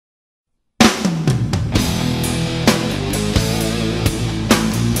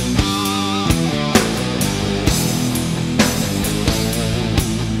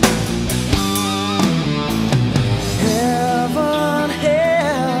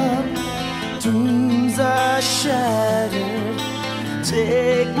shattered.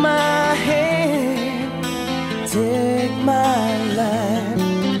 Take my hand, take my life.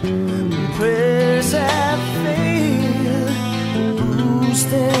 Prayers have failed,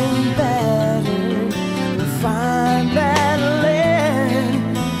 bruised and battered. We'll find that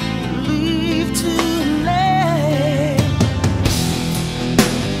land, leave tonight.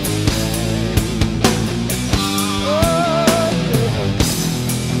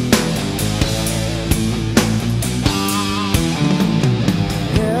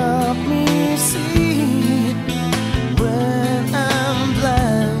 Help me see when I'm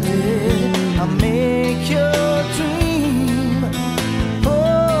blinded. I'll make your dream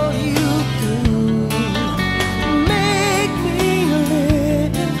pull you through. Make me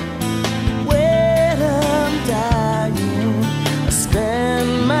live when I'm dying. I spend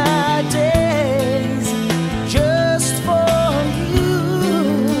my days just for you.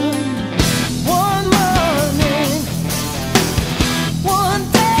 One morning, one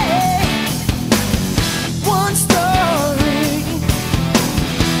day, one story,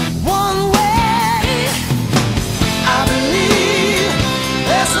 one way. I believe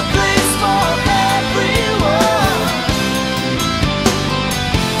there's a place for everyone.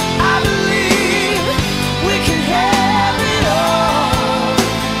 I believe we can have it all.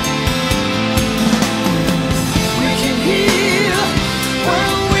 We can heal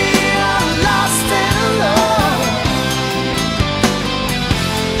when we are lost and alone.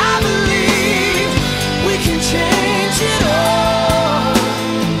 I believe we can change it all.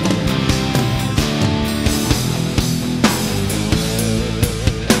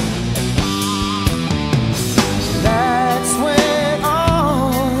 That's when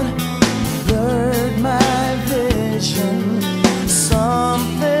on blurred my vision.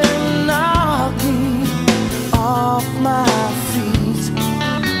 Something knocked me off my feet.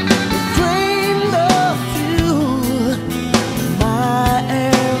 It drained the fuel, my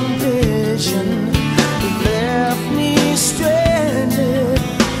ambition. It left me stranded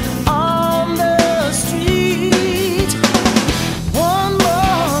on the street. One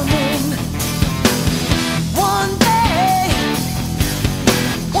morning, one day,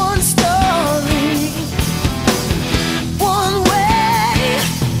 one story, one way.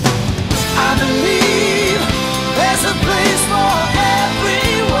 I believe there's a place for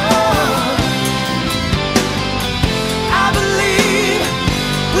everyone. I believe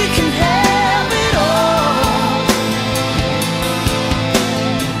we can have it all.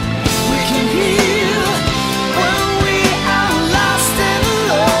 We can heal when we are lost and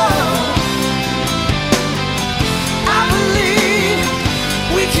alone. I believe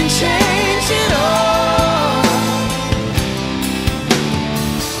we can change it all.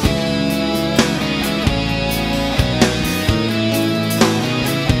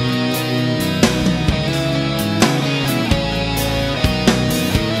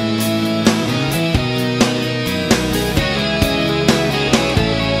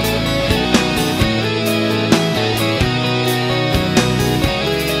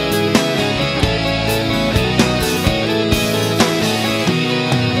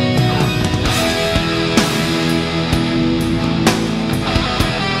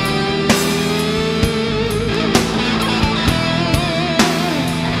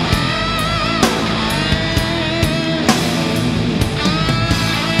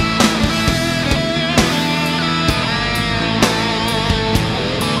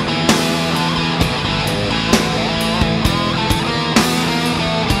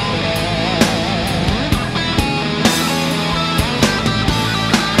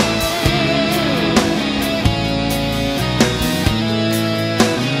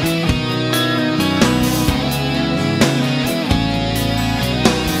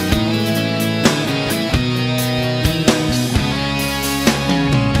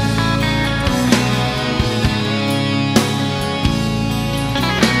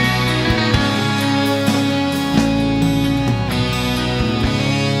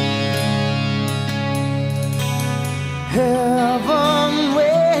 Heaven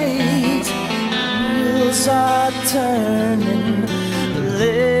waits, wheels are turning.